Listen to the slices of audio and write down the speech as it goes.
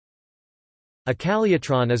A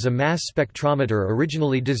calutron is a mass spectrometer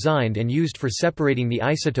originally designed and used for separating the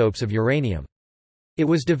isotopes of uranium. It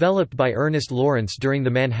was developed by Ernest Lawrence during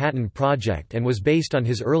the Manhattan Project and was based on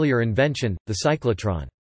his earlier invention, the cyclotron.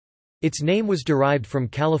 Its name was derived from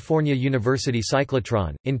California University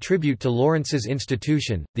cyclotron, in tribute to Lawrence's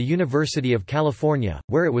institution, the University of California,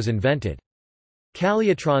 where it was invented.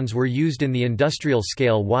 Calutrons were used in the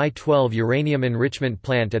industrial-scale Y-12 uranium enrichment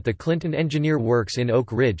plant at the Clinton Engineer Works in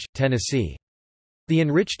Oak Ridge, Tennessee. The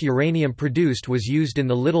enriched uranium produced was used in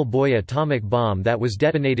the Little Boy atomic bomb that was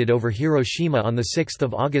detonated over Hiroshima on 6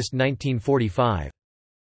 August 1945.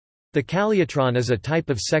 The calutron is a type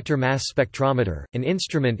of sector mass spectrometer, an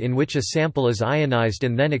instrument in which a sample is ionized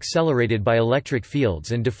and then accelerated by electric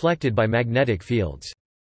fields and deflected by magnetic fields.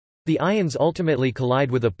 The ions ultimately collide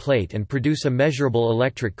with a plate and produce a measurable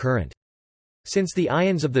electric current. Since the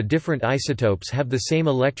ions of the different isotopes have the same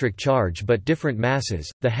electric charge but different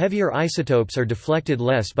masses, the heavier isotopes are deflected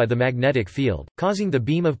less by the magnetic field, causing the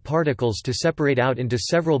beam of particles to separate out into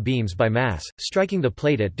several beams by mass, striking the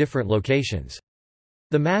plate at different locations.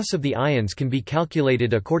 The mass of the ions can be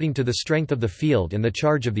calculated according to the strength of the field and the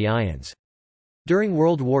charge of the ions. During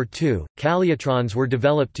World War II, calutrons were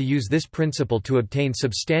developed to use this principle to obtain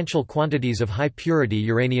substantial quantities of high-purity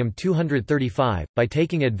uranium-235, by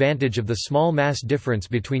taking advantage of the small mass difference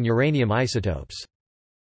between uranium isotopes.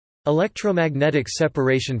 Electromagnetic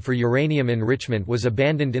separation for uranium enrichment was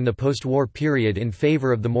abandoned in the post-war period in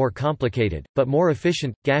favor of the more complicated, but more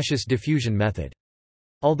efficient, gaseous diffusion method.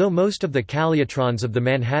 Although most of the calutrons of the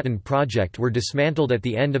Manhattan Project were dismantled at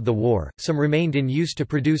the end of the war, some remained in use to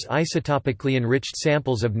produce isotopically enriched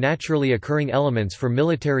samples of naturally occurring elements for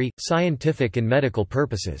military, scientific and medical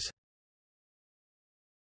purposes.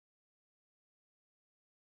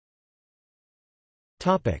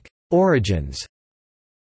 Origins.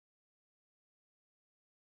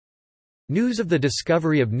 News of the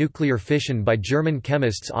discovery of nuclear fission by German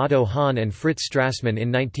chemists Otto Hahn and Fritz Strassmann in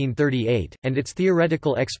 1938, and its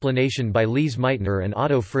theoretical explanation by Lise Meitner and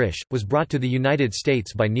Otto Frisch, was brought to the United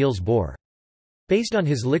States by Niels Bohr. Based on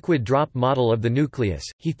his liquid drop model of the nucleus,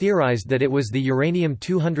 he theorized that it was the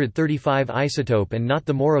uranium-235 isotope and not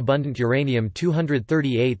the more abundant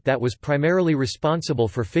uranium-238 that was primarily responsible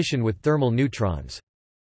for fission with thermal neutrons.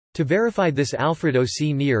 To verify this, Alfred O.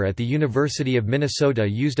 C. Neer at the University of Minnesota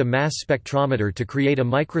used a mass spectrometer to create a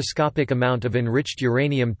microscopic amount of enriched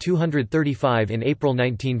uranium-235 in April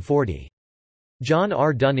 1940. John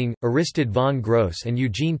R. Dunning, Aristide von Gross and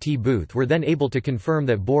Eugene T. Booth were then able to confirm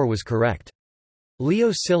that Bohr was correct.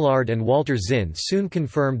 Leo Szilard and Walter Zinn soon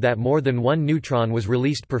confirmed that more than one neutron was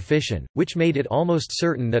released per fission, which made it almost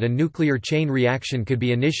certain that a nuclear chain reaction could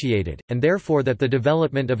be initiated, and therefore that the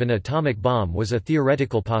development of an atomic bomb was a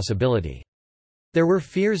theoretical possibility. There were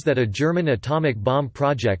fears that a German atomic bomb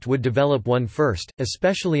project would develop one first,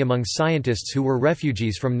 especially among scientists who were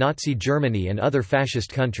refugees from Nazi Germany and other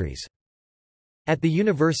fascist countries. At the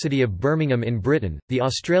University of Birmingham in Britain, the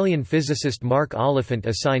Australian physicist Mark Oliphant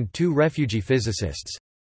assigned two refugee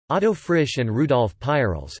physicists—Otto Frisch and Rudolf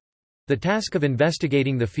Peierls—the task of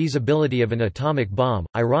investigating the feasibility of an atomic bomb,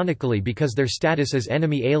 ironically because their status as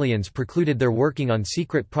enemy aliens precluded their working on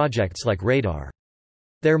secret projects like radar.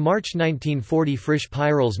 Their March 1940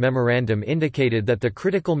 Frisch-Peierls memorandum indicated that the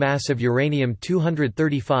critical mass of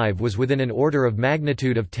uranium-235 was within an order of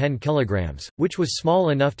magnitude of 10 kg, which was small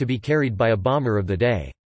enough to be carried by a bomber of the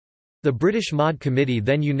day. The British MAUD Committee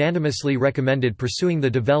then unanimously recommended pursuing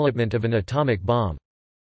the development of an atomic bomb.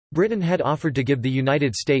 Britain had offered to give the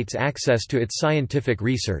United States access to its scientific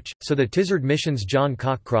research, so the Tizard mission's John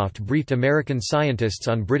Cockcroft briefed American scientists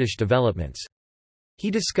on British developments. He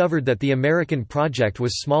discovered that the American project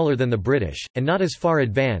was smaller than the British, and not as far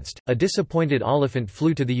advanced. A disappointed Oliphant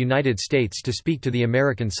flew to the United States to speak to the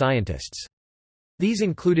American scientists. These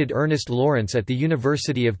included Ernest Lawrence at the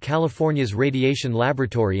University of California's Radiation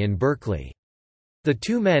Laboratory in Berkeley. The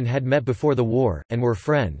two men had met before the war, and were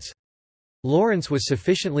friends. Lawrence was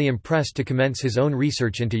sufficiently impressed to commence his own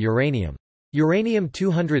research into uranium.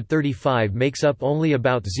 Uranium-235 makes up only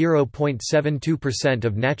about 0.72%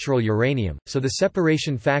 of natural uranium, so the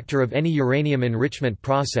separation factor of any uranium enrichment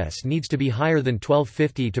process needs to be higher than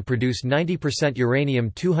 1250 to produce 90%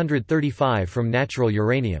 uranium-235 from natural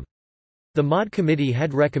uranium. The MAUD Committee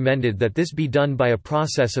had recommended that this be done by a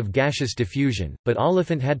process of gaseous diffusion, but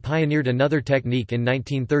Oliphant had pioneered another technique in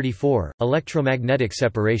 1934, electromagnetic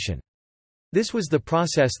separation. This was the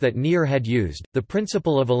process that Neer had used. The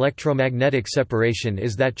principle of electromagnetic separation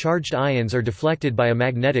is that charged ions are deflected by a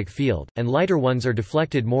magnetic field, and lighter ones are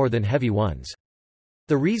deflected more than heavy ones.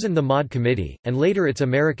 The reason the MAUD Committee, and later its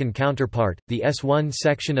American counterpart, the S1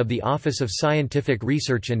 section of the Office of Scientific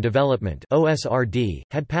Research and Development (OSRD),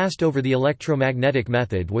 had passed over the electromagnetic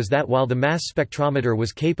method was that while the mass spectrometer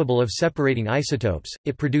was capable of separating isotopes,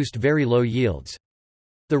 it produced very low yields.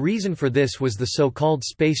 The reason for this was the so-called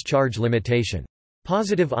space charge limitation.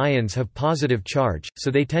 Positive ions have positive charge,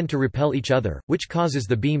 so they tend to repel each other, which causes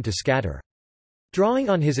the beam to scatter. Drawing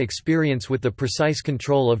on his experience with the precise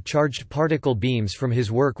control of charged particle beams from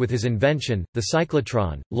his work with his invention, the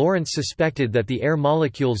cyclotron, Lorentz suspected that the air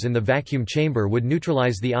molecules in the vacuum chamber would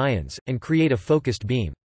neutralize the ions, and create a focused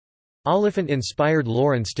beam. Oliphant inspired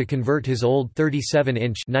Lorentz to convert his old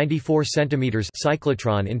 37-inch (94 cm)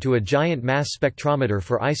 cyclotron into a giant mass spectrometer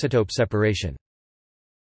for isotope separation.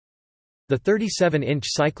 The 37-inch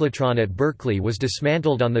cyclotron at Berkeley was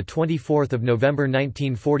dismantled on 24 November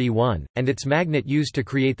 1941, and its magnet used to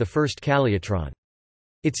create the first Calutron.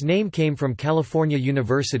 Its name came from California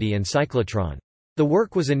University and cyclotron. The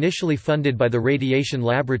work was initially funded by the Radiation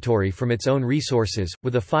Laboratory from its own resources,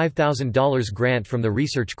 with a $5,000 grant from the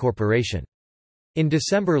Research Corporation. In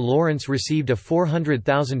December, Lorentz received a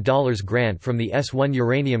 $400,000 grant from the S1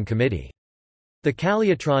 Uranium Committee. The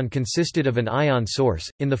Calutron consisted of an ion source,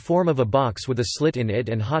 in the form of a box with a slit in it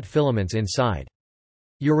and hot filaments inside.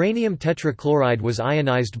 Uranium tetrachloride was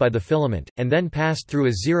ionized by the filament, and then passed through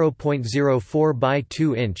a 0.04 by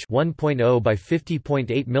 2 inch (1.0 by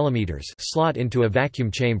 50.8 mm) slot into a vacuum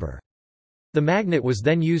chamber. The magnet was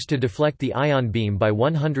then used to deflect the ion beam by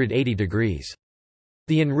 180 degrees.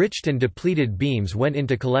 The enriched and depleted beams went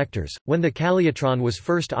into collectors. When the Calutron was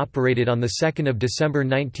first operated on 2 December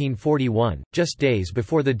 1941, just days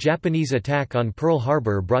before the Japanese attack on Pearl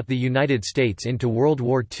Harbor brought the United States into World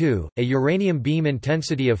War II, a uranium beam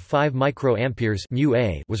intensity of 5 microamperes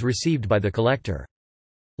 (μA) was received by the collector.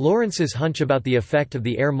 Lorentz's hunch about the effect of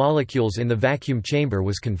the air molecules in the vacuum chamber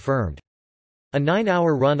was confirmed. A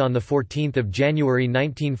 9-hour run on 14 January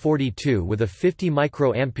 1942 with a 50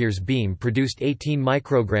 microamperes beam produced 18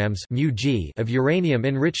 micrograms μg of uranium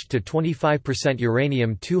enriched to 25%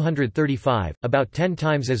 uranium-235, about 10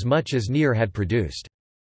 times as much as Near had produced.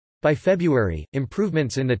 By February,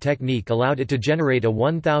 improvements in the technique allowed it to generate a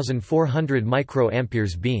 1,400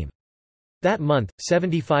 microamperes beam. That month,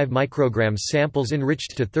 75 micrograms samples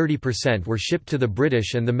enriched to 30% were shipped to the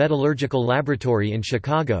British and the Metallurgical Laboratory in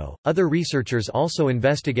Chicago. Other researchers also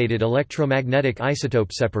investigated electromagnetic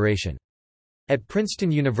isotope separation. At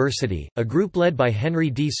Princeton University, a group led by Henry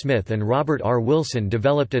D. Smith and Robert R. Wilson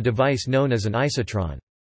developed a device known as an isotron.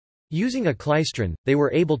 Using a klystron, they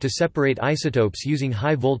were able to separate isotopes using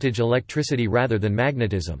high-voltage electricity rather than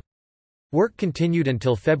magnetism. Work continued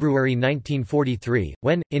until February 1943,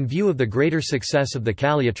 when, in view of the greater success of the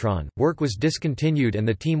Calutron, work was discontinued and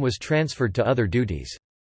the team was transferred to other duties.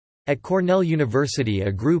 At Cornell University,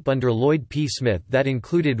 a group under Lloyd P. Smith that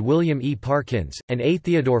included William E. Parkins, and A.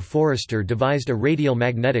 Theodore Forrester devised a radial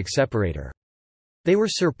magnetic separator. They were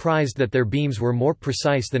surprised that their beams were more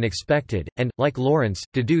precise than expected, and, like Lorentz,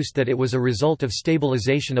 deduced that it was a result of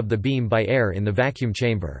stabilization of the beam by air in the vacuum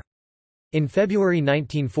chamber. In February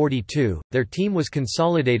 1942, their team was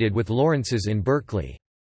consolidated with Lorentz's in Berkeley.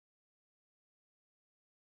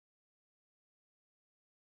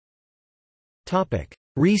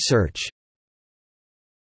 Research.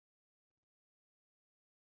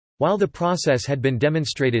 While the process had been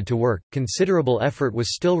demonstrated to work, considerable effort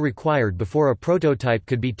was still required before a prototype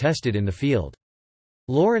could be tested in the field.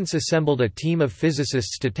 Lorentz assembled a team of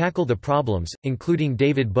physicists to tackle the problems, including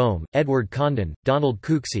David Bohm, Edward Condon, Donald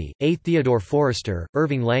Cooksey, A. Theodore Forrester,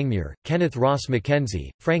 Irving Langmuir, Kenneth Ross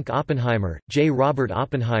Mackenzie, Frank Oppenheimer, J. Robert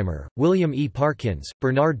Oppenheimer, William E. Parkins,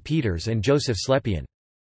 Bernard Peters and Joseph Slepian.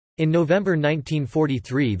 In November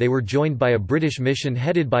 1943 they were joined by a British mission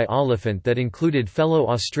headed by Oliphant that included fellow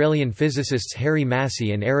Australian physicists Harry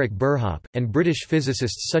Massey and Eric Burhoff, and British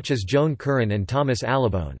physicists such as Joan Curran and Thomas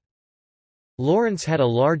Allibone. Lorentz had a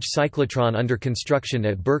large cyclotron under construction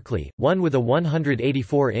at Berkeley, one with a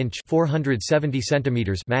 184-inch (470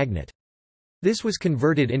 cm) magnet. This was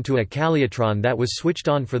converted into a Calutron that was switched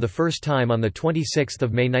on for the first time on 26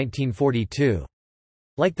 May 1942.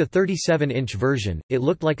 Like the 37-inch version, it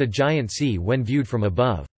looked like a giant C when viewed from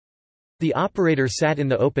above. The operator sat in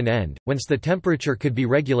the open end, whence the temperature could be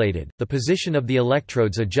regulated, the position of the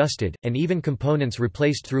electrodes adjusted, and even components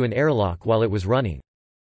replaced through an airlock while it was running.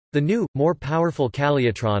 The new, more powerful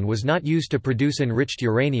Calutron was not used to produce enriched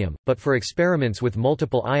uranium, but for experiments with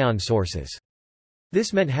multiple ion sources.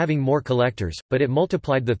 This meant having more collectors, but it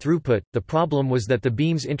multiplied the throughput. The problem was that the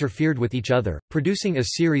beams interfered with each other, producing a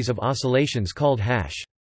series of oscillations called hash.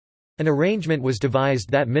 An arrangement was devised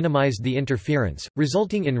that minimized the interference,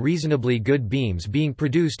 resulting in reasonably good beams being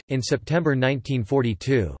produced. In September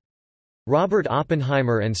 1942, Robert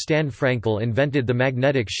Oppenheimer and Stan Frankel invented the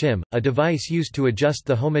magnetic shim, a device used to adjust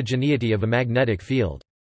the homogeneity of a magnetic field.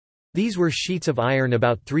 These were sheets of iron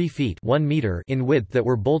about 3 feet (1 meter) in width that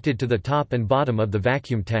were bolted to the top and bottom of the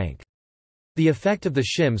vacuum tank. The effect of the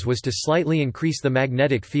shims was to slightly increase the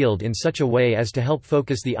magnetic field in such a way as to help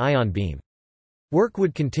focus the ion beam. Work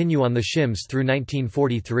would continue on the shims through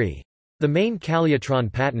 1943. The main Calutron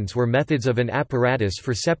patents were methods of an apparatus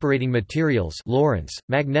for separating materials Lawrence,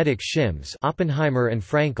 magnetic shims Oppenheimer and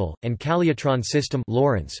Frankel, and Calutron system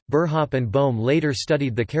Lawrence. Burhoff and Bohm later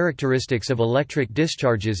studied the characteristics of electric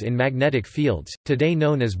discharges in magnetic fields, today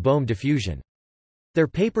known as Bohm diffusion. Their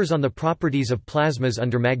papers on the properties of plasmas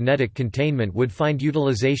under magnetic containment would find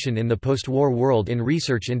utilization in the post-war world in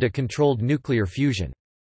research into controlled nuclear fusion.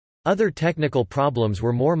 Other technical problems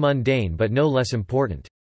were more mundane but no less important.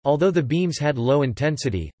 Although the beams had low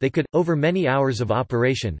intensity, they could, over many hours of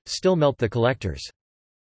operation, still melt the collectors.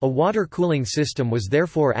 A water cooling system was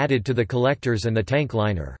therefore added to the collectors and the tank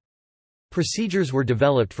liner. Procedures were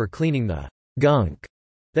developed for cleaning the gunk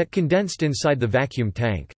that condensed inside the vacuum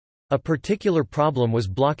tank. A particular problem was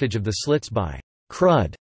blockage of the slits by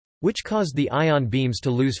crud, which caused the ion beams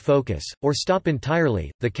to lose focus, or stop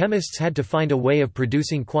entirely. The chemists had to find a way of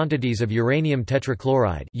producing quantities of uranium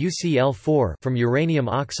tetrachloride (UCl4) from uranium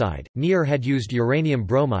oxide. Near had used uranium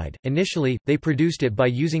bromide. Initially, they produced it by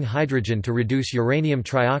using hydrogen to reduce uranium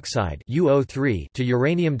trioxide (UO3) to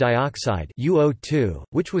uranium dioxide (UO2),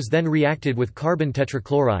 which was then reacted with carbon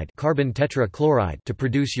tetrachloride to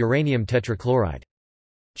produce uranium tetrachloride.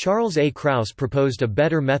 Charles A. Krauss proposed a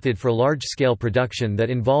better method for large-scale production that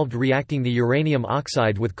involved reacting the uranium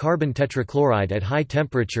oxide with carbon tetrachloride at high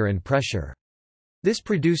temperature and pressure. This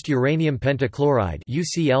produced uranium pentachloride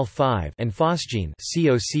 (UCl5) and phosgene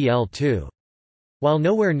 (COCl2). While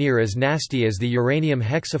nowhere near as nasty as the uranium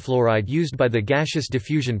hexafluoride used by the gaseous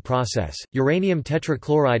diffusion process, uranium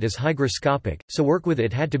tetrachloride is hygroscopic, so work with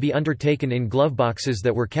it had to be undertaken in gloveboxes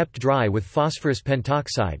that were kept dry with phosphorus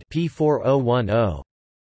pentoxide P4010.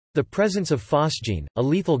 The presence of phosgene, a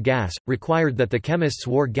lethal gas, required that the chemists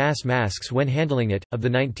wore gas masks when handling it. Of the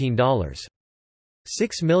 $19.6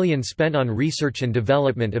 million spent on research and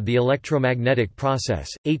development of the electromagnetic process,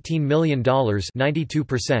 $18 million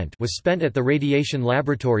 (92%) was spent at the Radiation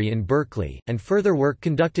Laboratory in Berkeley, and further work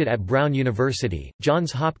conducted at Brown University,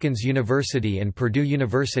 Johns Hopkins University and Purdue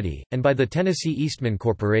University, and by the Tennessee Eastman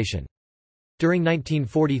Corporation. During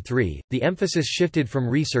 1943, the emphasis shifted from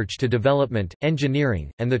research to development,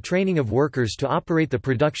 engineering, and the training of workers to operate the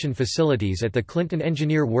production facilities at the Clinton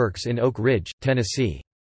Engineer Works in Oak Ridge, Tennessee.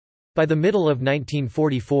 By the middle of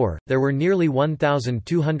 1944, there were nearly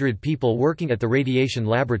 1,200 people working at the radiation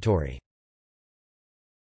laboratory.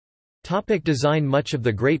 Design. Much of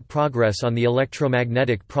the great progress on the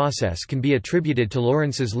electromagnetic process can be attributed to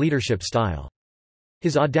Lawrence's leadership style.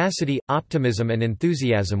 His audacity, optimism and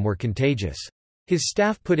enthusiasm were contagious. His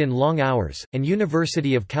staff put in long hours, and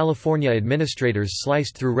University of California administrators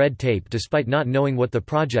sliced through red tape despite not knowing what the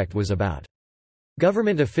project was about.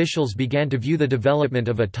 Government officials began to view the development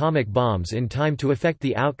of atomic bombs in time to affect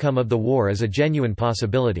the outcome of the war as a genuine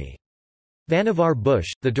possibility. Vannevar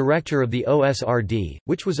Bush, the director of the OSRD,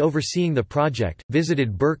 which was overseeing the project,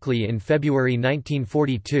 visited Berkeley in February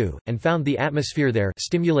 1942, and found the atmosphere there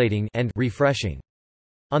stimulating and refreshing.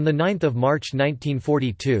 On 9 March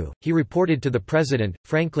 1942, he reported to the President,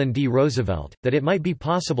 Franklin D. Roosevelt, that it might be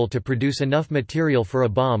possible to produce enough material for a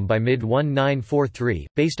bomb by mid-1943,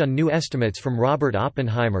 based on new estimates from Robert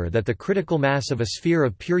Oppenheimer that the critical mass of a sphere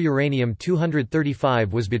of pure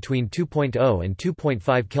uranium-235 was between 2.0 and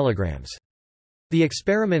 2.5 kilograms. The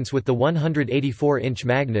experiments with the 184-inch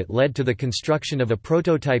magnet led to the construction of a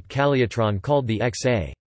prototype Calutron called the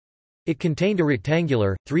XA. It contained a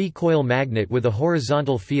rectangular, 3-coil magnet with a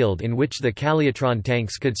horizontal field in which the Calutron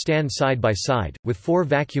tanks could stand side by side, with 4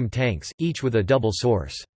 vacuum tanks, each with a double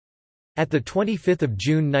source. At the 25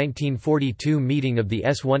 June 1942 meeting of the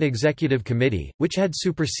S1 Executive Committee, which had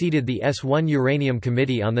superseded the S1 Uranium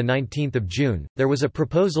Committee on 19 June, there was a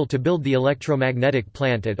proposal to build the electromagnetic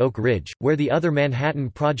plant at Oak Ridge, where the other Manhattan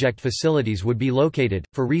Project facilities would be located,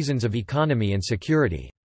 for reasons of economy and security.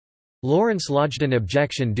 Lawrence lodged an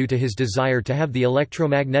objection due to his desire to have the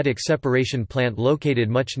electromagnetic separation plant located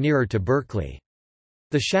much nearer to Berkeley.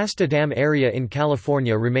 The Shasta Dam area in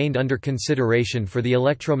California remained under consideration for the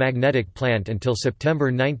electromagnetic plant until September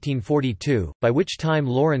 1942, by which time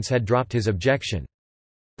Lawrence had dropped his objection.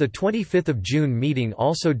 The 25 June meeting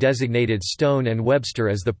also designated Stone and Webster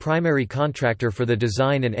as the primary contractor for the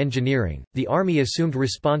design and engineering. The Army assumed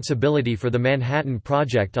responsibility for the Manhattan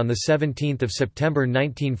Project on 17 September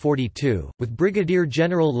 1942, with Brigadier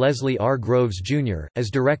General Leslie R. Groves, Jr., as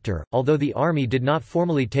director, although the Army did not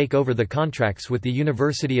formally take over the contracts with the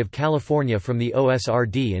University of California from the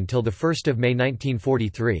OSRD until 1 May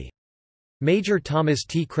 1943. Major Thomas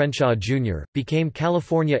T. Crenshaw, Jr., became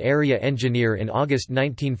California Area Engineer in August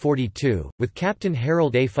 1942, with Captain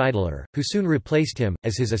Harold A. Fiedler, who soon replaced him,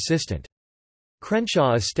 as his assistant.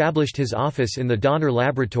 Crenshaw established his office in the Donner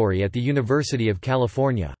Laboratory at the University of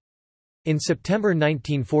California. In September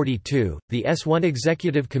 1942, the S-1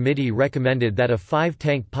 Executive Committee recommended that a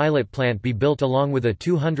 5-tank pilot plant be built along with a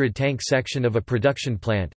 200-tank section of a production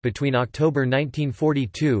plant. Between October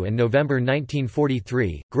 1942 and November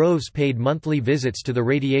 1943, Groves paid monthly visits to the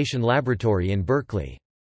radiation laboratory in Berkeley.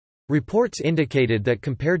 Reports indicated that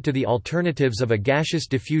compared to the alternatives of a gaseous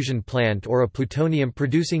diffusion plant or a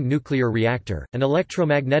plutonium-producing nuclear reactor, an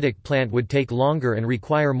electromagnetic plant would take longer and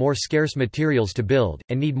require more scarce materials to build,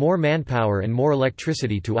 and need more manpower and more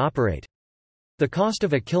electricity to operate. The cost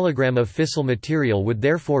of a kilogram of fissile material would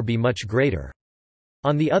therefore be much greater.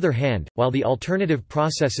 On the other hand, while the alternative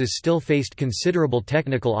processes still faced considerable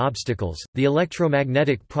technical obstacles, the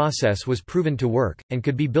electromagnetic process was proven to work, and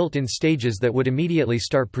could be built in stages that would immediately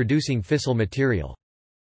start producing fissile material.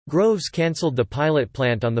 Groves cancelled the pilot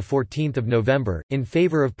plant on 14 November, in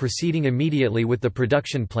favor of proceeding immediately with the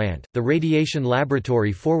production plant. The radiation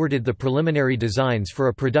laboratory forwarded the preliminary designs for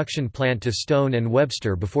a production plant to Stone and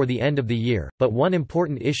Webster before the end of the year, but one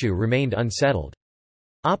important issue remained unsettled.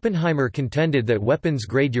 Oppenheimer contended that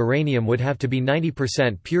weapons-grade uranium would have to be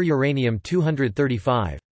 90% pure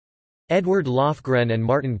uranium-235. Edward Lofgren and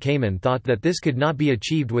Martin Kamen thought that this could not be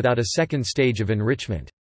achieved without a second stage of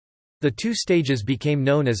enrichment. The two stages became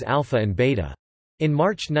known as alpha and beta. In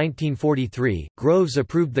March 1943, Groves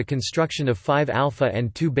approved the construction of 5 alpha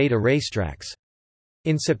and 2 beta racetracks.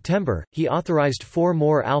 In September, he authorized 4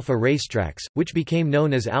 more alpha racetracks, which became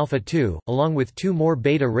known as Alpha 2, along with 2 more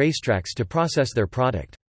beta racetracks to process their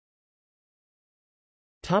product.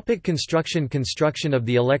 Construction of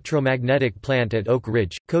the electromagnetic plant at Oak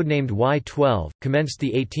Ridge, codenamed Y-12, commenced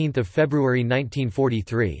 18 February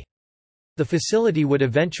 1943. The facility would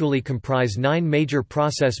eventually comprise 9 major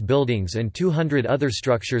process buildings and 200 other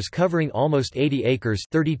structures covering almost 80 acres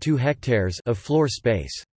 (32 hectares) of floor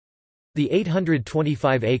space. The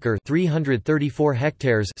 825-acre (334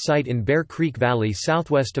 hectares) site in Bear Creek Valley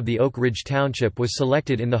southwest of the Oak Ridge Township was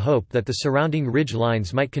selected in the hope that the surrounding ridge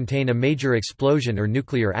lines might contain a major explosion or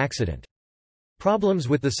nuclear accident. Problems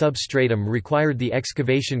with the substratum required the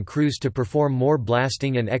excavation crews to perform more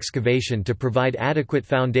blasting and excavation to provide adequate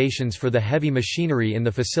foundations for the heavy machinery in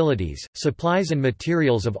the facilities. Supplies and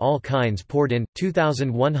materials of all kinds poured in: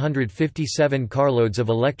 2,157 carloads of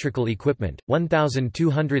electrical equipment,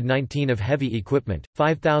 1,219 of heavy equipment,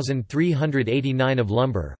 5,389 of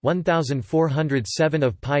lumber, 1,407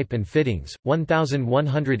 of pipe and fittings,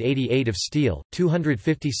 1,188 of steel,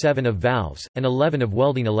 257 of valves, and 11 of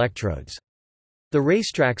welding electrodes. The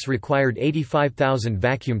racetracks required 85,000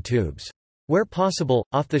 vacuum tubes. Where possible,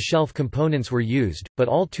 off-the-shelf components were used, but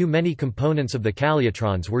all too many components of the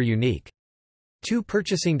Calutrons were unique. 2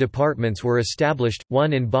 purchasing departments were established,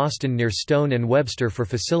 one in Boston near Stone and Webster for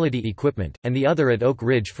facility equipment, and the other at Oak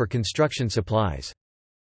Ridge for construction supplies.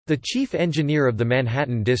 The chief engineer of the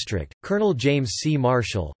Manhattan District, Colonel James C.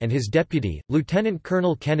 Marshall, and his deputy, Lieutenant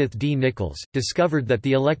Colonel Kenneth D. Nichols, discovered that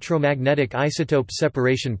the electromagnetic isotope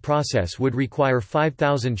separation process would require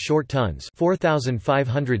 5,000 short tons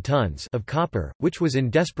 (4,500 tons) of copper, which was in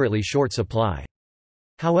desperately short supply.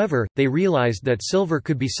 However, they realized that silver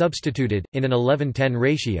could be substituted, in an 11:10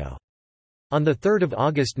 ratio. On 3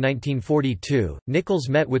 August 1942, Nichols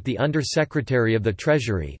met with the Under-Secretary of the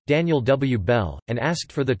Treasury, Daniel W. Bell, and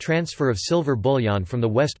asked for the transfer of silver bullion from the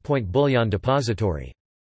West Point Bullion Depository.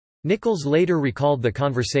 Nichols later recalled the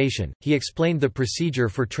conversation. He explained the procedure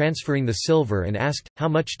for transferring the silver and asked, "How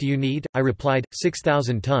much do you need?" I replied,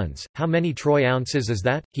 6,000 tons. "How many troy ounces is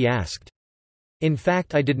that?" he asked. In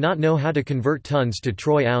fact, I did not know how to convert tons to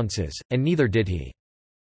troy ounces, and neither did he.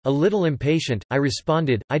 A little impatient, I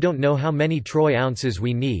responded, "I don't know how many troy ounces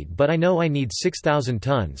we need, but I know I need 6,000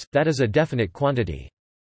 tons, that is a definite quantity."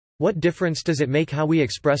 "What difference does it make how we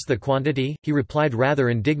express the quantity?" he replied rather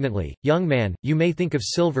indignantly. "Young man, you may think of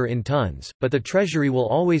silver in tons, but the Treasury will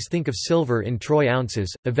always think of silver in troy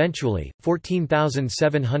ounces." Eventually,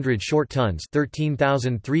 14,700 short tons,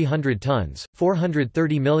 13,300 tons,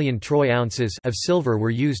 430 million troy ounces of silver were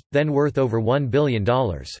used, then worth over $1 billion.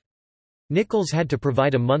 Nichols had to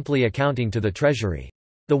provide a monthly accounting to the Treasury.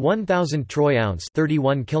 The 1,000 troy-ounce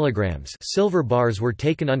 (31 kilograms) silver bars were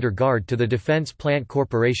taken under guard to the Defense Plant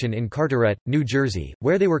Corporation in Carteret, New Jersey,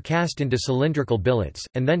 where they were cast into cylindrical billets,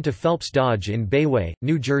 and then to Phelps Dodge in Bayway,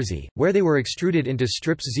 New Jersey, where they were extruded into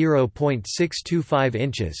strips 0.625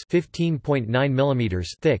 inches (15.9 mm)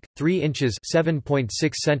 thick, 3 inches (7.6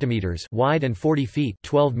 cm) wide and 40 feet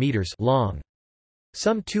 (12 meters) long.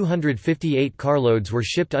 Some 258 carloads were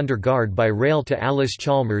shipped under guard by rail to Alice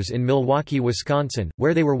Chalmers in Milwaukee, Wisconsin,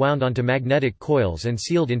 where they were wound onto magnetic coils and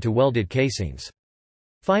sealed into welded casings.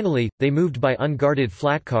 Finally, they moved by unguarded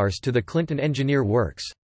flatcars to the Clinton Engineer Works.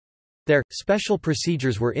 There, special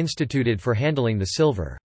procedures were instituted for handling the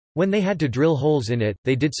silver. When they had to drill holes in it,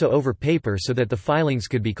 they did so over paper so that the filings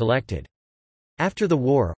could be collected. After the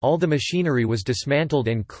war, all the machinery was dismantled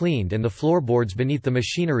and cleaned, and the floorboards beneath the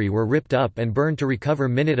machinery were ripped up and burned to recover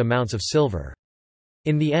minute amounts of silver.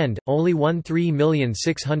 In the end, only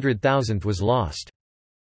 1,306,000th was lost.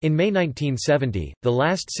 In May 1970, the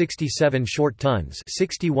last 67 short tons,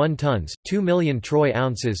 61 tons, 2 million troy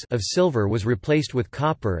ounces of silver was replaced with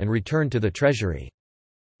copper and returned to the treasury.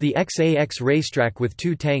 The XAX racetrack with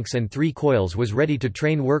 2 tanks and 3 coils was ready to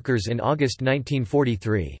train workers in August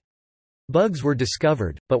 1943. Bugs were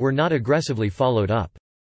discovered, but were not aggressively followed up.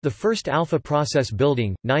 The first Alpha process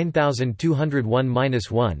building,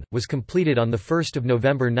 9201-1, was completed on 1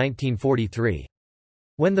 November 1943.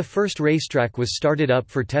 When the first racetrack was started up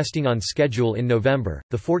for testing on schedule in November,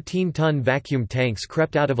 the 14-ton vacuum tanks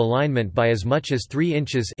crept out of alignment by as much as 3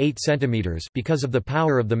 inches (8 centimeters) because of the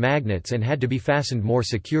power of the magnets and had to be fastened more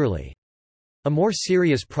securely. A more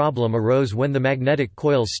serious problem arose when the magnetic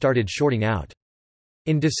coils started shorting out.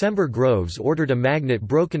 In December, Groves ordered a magnet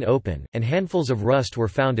broken open, and handfuls of rust were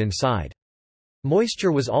found inside.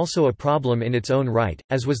 Moisture was also a problem in its own right,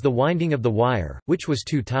 as was the winding of the wire, which was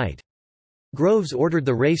too tight. Groves ordered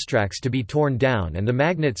the racetracks to be torn down and the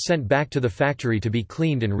magnets sent back to the factory to be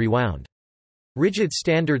cleaned and rewound. Rigid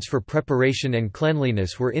standards for preparation and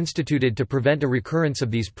cleanliness were instituted to prevent a recurrence of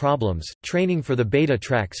these problems. Training for the beta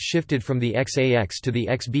tracks shifted from the XAX to the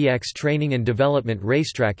XBX Training and Development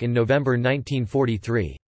Racetrack in November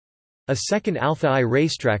 1943. A second Alpha I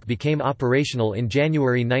racetrack became operational in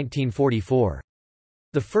January 1944.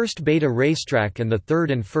 The first Beta racetrack and the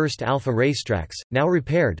third and first Alpha racetracks, now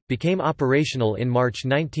repaired, became operational in March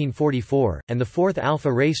 1944, and the fourth Alpha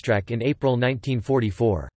racetrack in April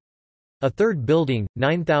 1944. A third building,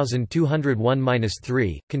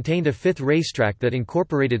 9201-3, contained a fifth racetrack that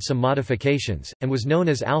incorporated some modifications, and was known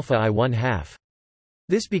as Alpha I-1/2.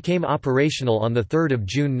 This became operational on 3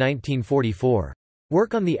 June 1944.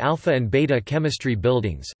 Work on the Alpha and Beta chemistry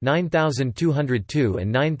buildings, 9202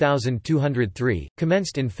 and 9203,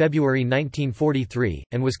 commenced in February 1943,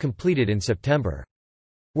 and was completed in September.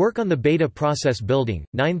 Work on the Beta process building,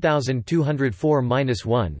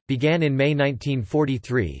 9204-1, began in May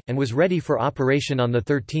 1943, and was ready for operation on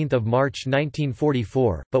 13 March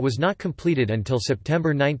 1944, but was not completed until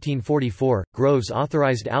September 1944. Groves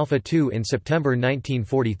authorized Alpha II in September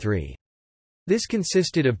 1943. This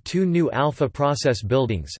consisted of 2 new Alpha process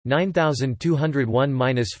buildings,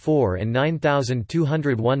 9201-4 and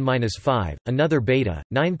 9201-5, another Beta,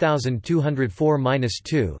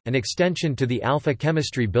 9204-2, an extension to the Alpha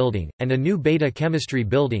chemistry building, and a new Beta chemistry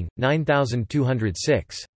building,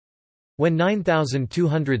 9206. When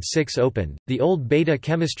 9206 opened, the old Beta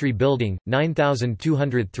chemistry building,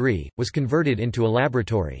 9203, was converted into a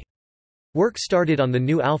laboratory. Work started on the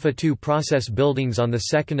new Alpha II process buildings on 2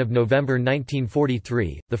 November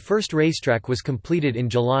 1943, the first racetrack was completed in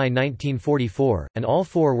July 1944, and all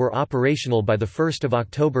 4 were operational by 1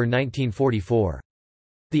 October 1944.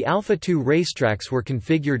 The Alpha II racetracks were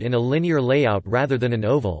configured in a linear layout rather than an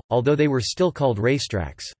oval, although they were still called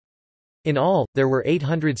racetracks. In all, there were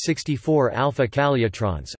 864 Alpha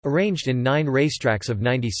Calutrons, arranged in 9 racetracks of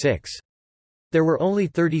 96. There were only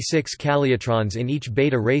 36 Calutrons in each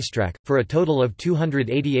Beta racetrack, for a total of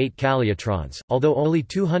 288 Calutrons, although only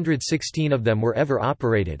 216 of them were ever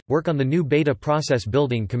operated. Work on the new Beta process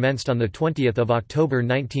building commenced on 20 October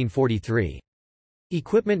 1943.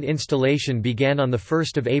 Equipment installation began on 1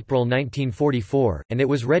 April 1944, and it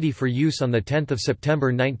was ready for use on 10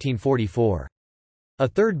 September 1944. A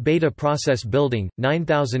third Beta process building,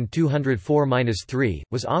 9204-3,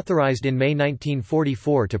 was authorized in May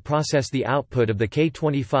 1944 to process the output of the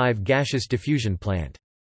K-25 gaseous diffusion plant.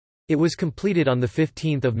 It was completed on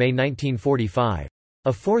 15 May 1945.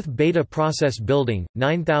 A fourth Beta process building,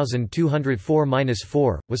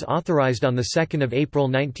 9204-4, was authorized on 2 April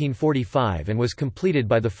 1945 and was completed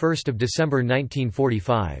by 1 December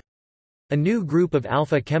 1945. A new group of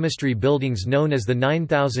alpha chemistry buildings known as the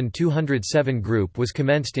 9207 group was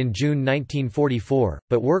commenced in June 1944,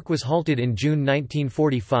 but work was halted in June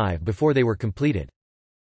 1945 before they were completed.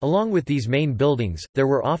 Along with these main buildings, there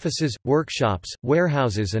were offices, workshops,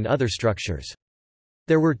 warehouses and other structures.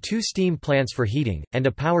 There were 2 steam plants for heating, and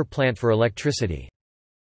a power plant for electricity.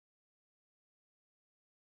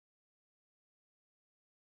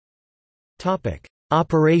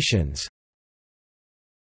 Operations.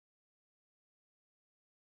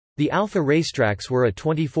 The alpha racetracks were a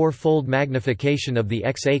 24-fold magnification of the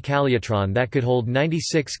XA Calutron that could hold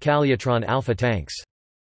 96 Calutron alpha tanks.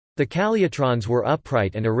 The Calutrons were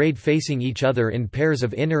upright and arrayed facing each other in pairs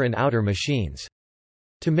of inner and outer machines.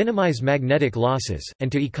 To minimize magnetic losses,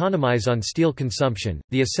 and to economize on steel consumption,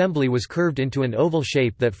 the assembly was curved into an oval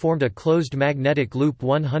shape that formed a closed magnetic loop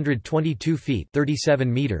 122 feet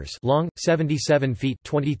 37 meters long, 77 feet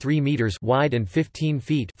 23 meters wide and 15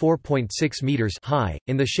 feet 4.6 meters high,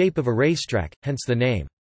 in the shape of a racetrack, hence the name.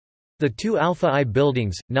 The 2 Alpha I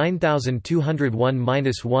buildings,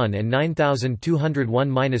 9201-1 and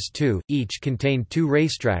 9201-2, each contained 2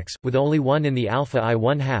 racetracks, with only one in the Alpha I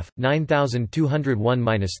 1/2,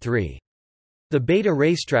 9201-3. The Beta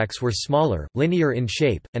racetracks were smaller, linear in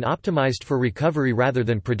shape, and optimized for recovery rather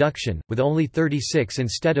than production, with only 36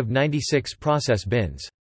 instead of 96 process bins.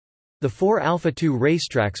 The 4 Alpha II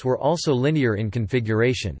racetracks were also linear in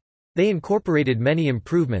configuration. They incorporated many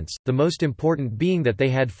improvements, the most important being that they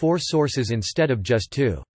had 4 sources instead of just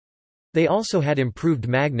 2. They also had improved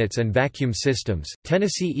magnets and vacuum systems.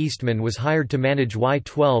 Tennessee Eastman was hired to manage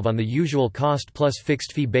Y-12 on the usual cost plus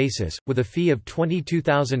fixed fee basis, with a fee of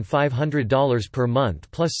 $22,500 per month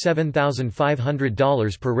plus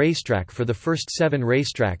 $7,500 per racetrack for the first 7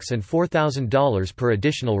 racetracks and $4,000 per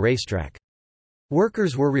additional racetrack.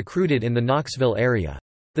 Workers were recruited in the Knoxville area.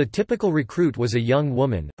 The typical recruit was a young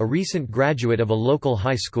woman, a recent graduate of a local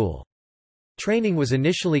high school. Training was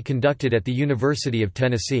initially conducted at the University of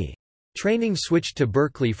Tennessee. Training switched to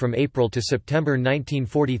Berkeley from April to September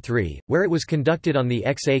 1943, where it was conducted on the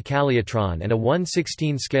XA Calutron and a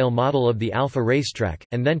 1/16 scale model of the Alpha racetrack,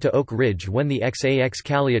 and then to Oak Ridge when the XAX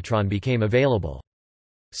Calutron became available.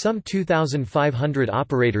 Some 2,500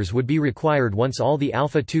 operators would be required once all the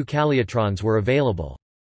Alpha II Calutrons were available.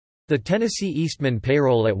 The Tennessee Eastman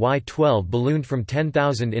payroll at Y-12 ballooned from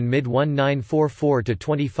 10,000 in mid-1944 to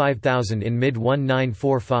 25,000 in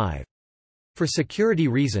mid-1945. For security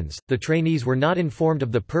reasons, the trainees were not informed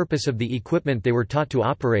of the purpose of the equipment they were taught to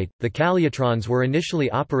operate. The Calutrons were initially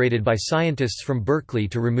operated by scientists from Berkeley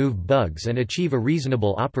to remove bugs and achieve a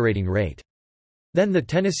reasonable operating rate. Then the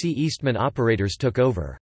Tennessee Eastman operators took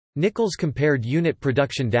over. Nichols compared unit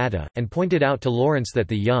production data, and pointed out to Lawrence that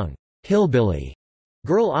the young, hillbilly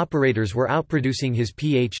girl operators were outproducing his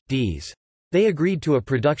Ph.D.s. They agreed to a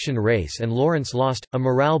production race and Lawrence lost, a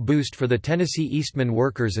morale boost for the Tennessee Eastman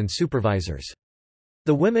workers and supervisors.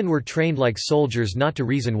 The women were trained like soldiers not to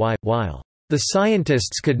reason why, while the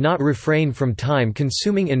scientists could not refrain from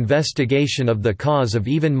time-consuming investigation of the cause of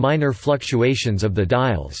even minor fluctuations of the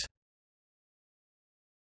dials.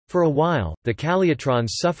 For a while, the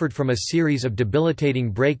Calutrons suffered from a series of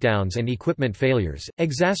debilitating breakdowns and equipment failures,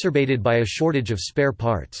 exacerbated by a shortage of spare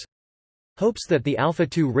parts. Hopes that the Alpha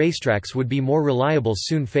II racetracks would be more reliable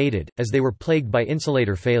soon faded, as they were plagued by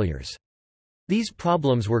insulator failures. These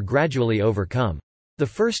problems were gradually overcome. The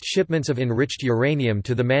first shipments of enriched uranium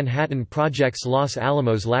to the Manhattan Project's Los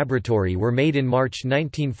Alamos laboratory were made in March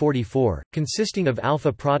 1944, consisting of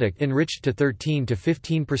alpha product enriched to 13 to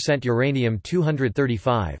 15%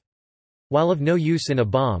 uranium-235. While of no use in a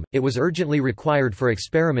bomb, it was urgently required for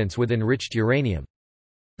experiments with enriched uranium.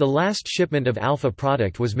 The last shipment of alpha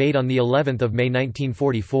product was made on the 11th of May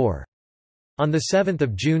 1944. On 7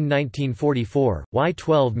 June 1944,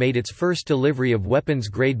 Y-12 made its first delivery of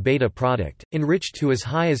weapons-grade beta product, enriched to as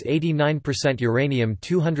high as 89%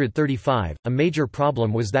 uranium-235. A major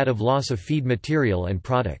problem was that of loss of feed material and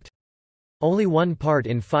product. Only one part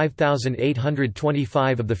in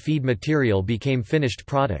 5,825 of the feed material became finished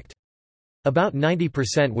product. About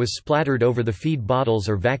 90% was splattered over the feed bottles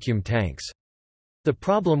or vacuum tanks. The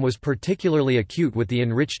problem was particularly acute with the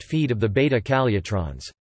enriched feed of the beta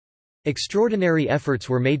Calutrons. Extraordinary efforts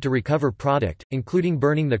were made to recover product, including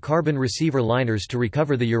burning the carbon receiver liners to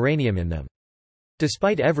recover the uranium in them.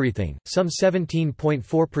 Despite everything, some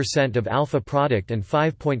 17.4% of alpha product and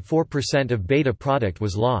 5.4% of beta product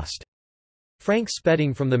was lost. Frank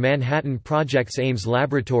Spedding from the Manhattan Project's Ames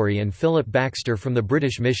Laboratory and Philip Baxter from the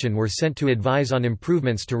British Mission were sent to advise on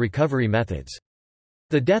improvements to recovery methods.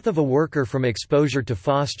 The death of a worker from exposure to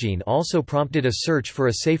phosgene also prompted a search for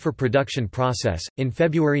a safer production process. In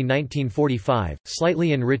February 1945,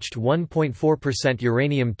 slightly enriched 1.4%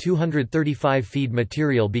 uranium-235 feed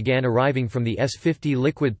material began arriving from the S-50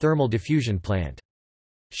 liquid thermal diffusion plant.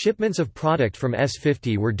 Shipments of product from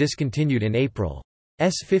S-50 were discontinued in April.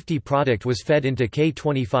 S-50 product was fed into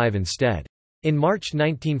K-25 instead. In March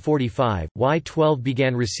 1945, Y-12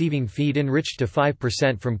 began receiving feed enriched to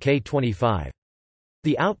 5% from K-25.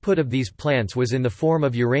 The output of these plants was in the form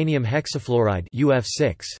of uranium hexafluoride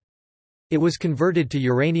UF6. It was converted to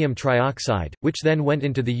uranium trioxide, which then went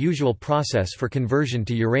into the usual process for conversion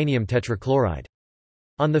to uranium tetrachloride.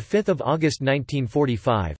 On 5 August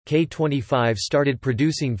 1945, K-25 started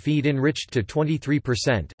producing feed enriched to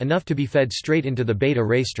 23%, enough to be fed straight into the beta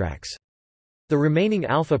racetracks. The remaining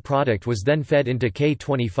alpha product was then fed into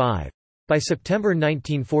K-25. By September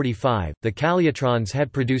 1945, the Calutrons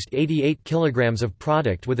had produced 88 kg of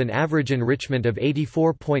product with an average enrichment of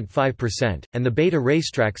 84.5%, and the beta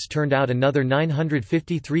racetracks turned out another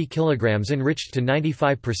 953 kg enriched to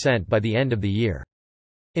 95% by the end of the year.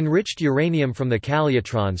 Enriched uranium from the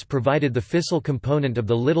Calutrons provided the fissile component of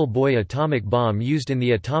the Little Boy atomic bomb used in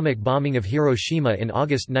the atomic bombing of Hiroshima in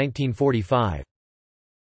August 1945.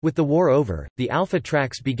 With the war over, the Alpha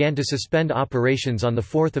tracks began to suspend operations on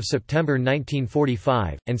 4 September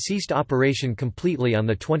 1945, and ceased operation completely on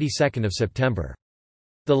the 22nd of September.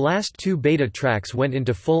 The last two Beta tracks went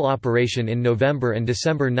into full operation in November and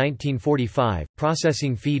December 1945,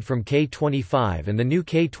 processing feed from K-25 and the new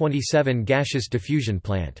K-27 gaseous diffusion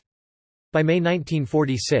plant. By May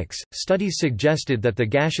 1946, studies suggested that the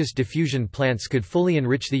gaseous diffusion plants could fully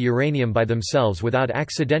enrich the uranium by themselves without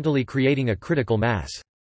accidentally creating a critical mass.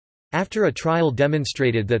 After a trial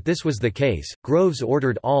demonstrated that this was the case, Groves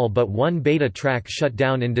ordered all but one beta track shut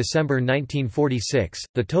down in December 1946.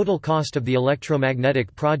 The total cost of the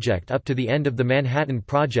electromagnetic project up to the end of the Manhattan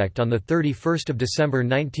Project on 31 December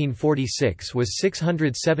 1946 was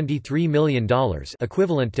 $673 million,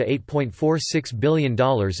 equivalent to $8.46 billion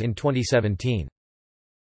in 2017.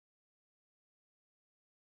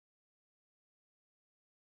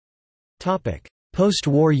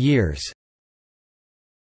 Post-war years.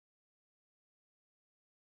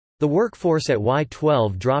 The workforce at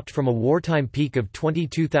Y-12 dropped from a wartime peak of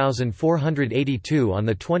 22,482 on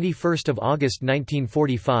 21 August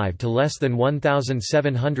 1945 to less than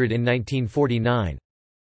 1,700 in 1949.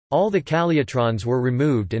 All the Calutrons were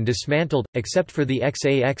removed and dismantled, except for the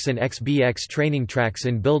XAX and XBX training tracks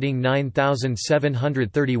in Building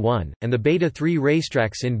 9731, and the Beta 3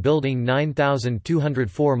 racetracks in Building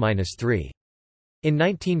 9204-3. In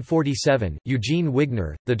 1947, Eugene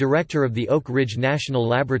Wigner, the director of the Oak Ridge National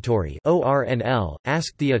Laboratory (ORNL),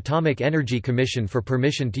 asked the Atomic Energy Commission for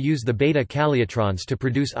permission to use the beta calutrons to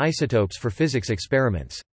produce isotopes for physics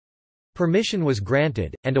experiments. Permission was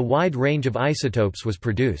granted, and a wide range of isotopes was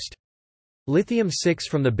produced. Lithium-6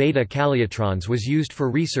 from the beta calutrons was used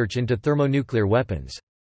for research into thermonuclear weapons.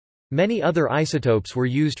 Many other isotopes were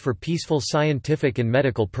used for peaceful scientific and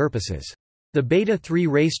medical purposes. The Beta 3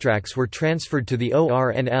 racetracks were transferred to the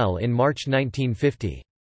ORNL in March 1950.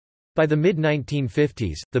 By the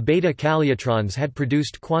mid-1950s, the beta calutrons had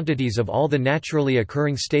produced quantities of all the naturally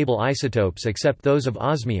occurring stable isotopes except those of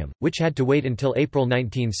osmium, which had to wait until April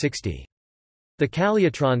 1960. The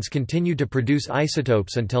calutrons continued to produce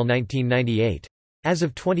isotopes until 1998. As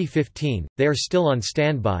of 2015, they are still on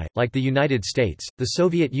standby. Like the United States, the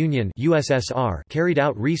Soviet Union (USSR) carried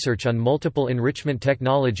out research on multiple enrichment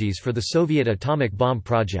technologies for the Soviet atomic bomb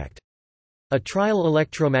project. A trial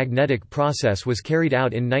electromagnetic process was carried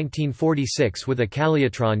out in 1946 with a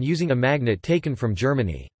calutron using a magnet taken from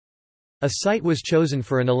Germany. A site was chosen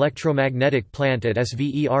for an electromagnetic plant at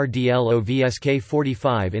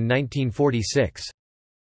SVERDLOVSK-45 in 1946.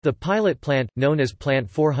 The pilot plant, known as Plant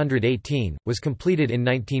 418, was completed in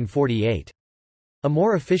 1948. A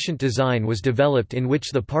more efficient design was developed in which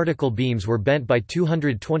the particle beams were bent by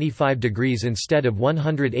 225 degrees instead of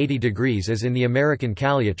 180 degrees as in the American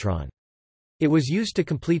calutron. It was used to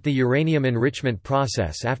complete the uranium enrichment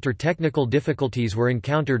process after technical difficulties were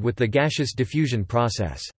encountered with the gaseous diffusion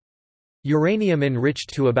process. Uranium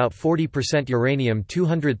enriched to about 40%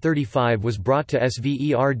 uranium-235 was brought to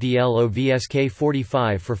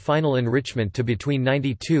SVERDLOVSK-45 for final enrichment to between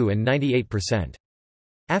 92 and 98%.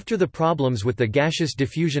 After the problems with the gaseous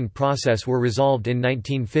diffusion process were resolved in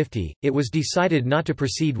 1950, it was decided not to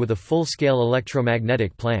proceed with a full-scale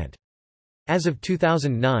electromagnetic plant. As of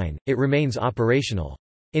 2009, it remains operational.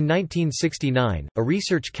 In 1969, a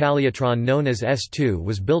research Calutron known as S2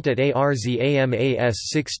 was built at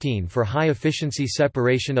ARZAMAS-16 for high-efficiency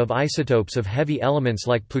separation of isotopes of heavy elements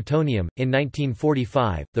like plutonium. In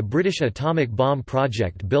 1945, the British atomic bomb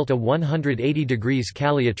project built a 180°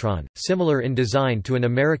 Calutron, similar in design to an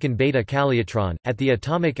American Beta Calutron, at the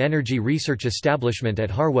Atomic Energy Research Establishment at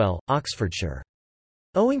Harwell, Oxfordshire.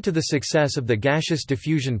 Owing to the success of the gaseous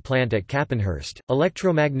diffusion plant at Cappenhurst,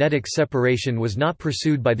 electromagnetic separation was not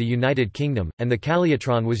pursued by the United Kingdom, and the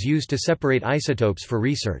Calutron was used to separate isotopes for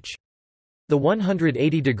research. The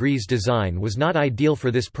 180° design was not ideal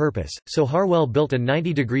for this purpose, so Harwell built a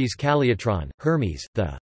 90° Calutron, Hermes,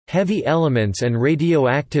 the heavy elements and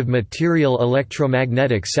radioactive material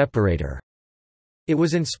electromagnetic separator. It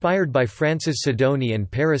was inspired by Francis Sidoni and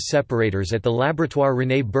Paris separators at the Laboratoire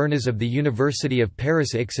René Bernas of the University of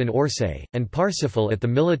Paris Aix-en-Orsay, and Parsifal at the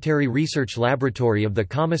Military Research Laboratory of the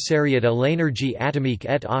Commissariat à l'énergie atomique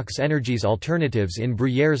et aux énergies alternatives in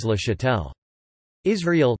Bruyères-le-Châtel.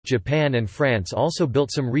 Israel, Japan and France also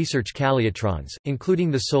built some research Calutrons,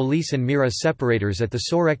 including the Solis and Mira separators at the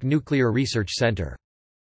Sorek Nuclear Research Center.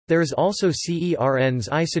 There is also CERN's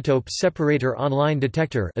isotope separator online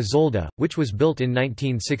detector Isolde, which was built in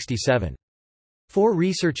 1967. 4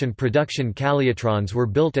 research and production Calutrons were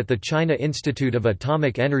built at the China Institute of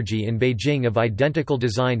Atomic Energy in Beijing of identical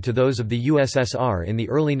design to those of the USSR in the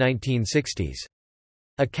early 1960s.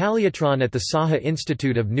 A Calutron at the Saha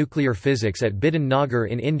Institute of Nuclear Physics at Bidhan Nagar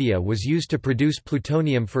in India was used to produce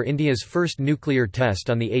plutonium for India's first nuclear test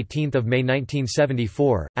on 18 May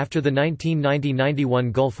 1974. After the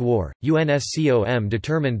 1990–91 Gulf War, UNSCOM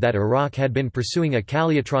determined that Iraq had been pursuing a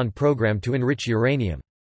Calutron program to enrich uranium.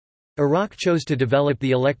 Iraq chose to develop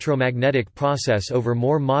the electromagnetic process over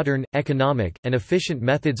more modern, economic, and efficient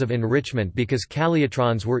methods of enrichment because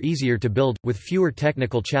Calutrons were easier to build, with fewer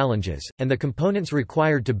technical challenges, and the components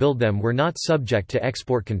required to build them were not subject to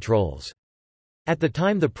export controls. At the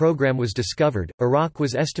time the program was discovered, Iraq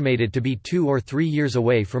was estimated to be 2 or 3 years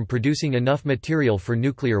away from producing enough material for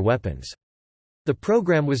nuclear weapons. The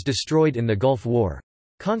program was destroyed in the Gulf War.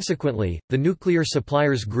 Consequently, the Nuclear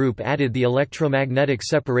Suppliers Group added the electromagnetic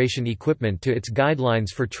separation equipment to its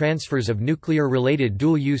guidelines for transfers of nuclear-related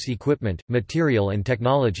dual-use equipment, material and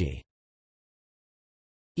technology.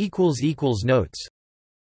 Notes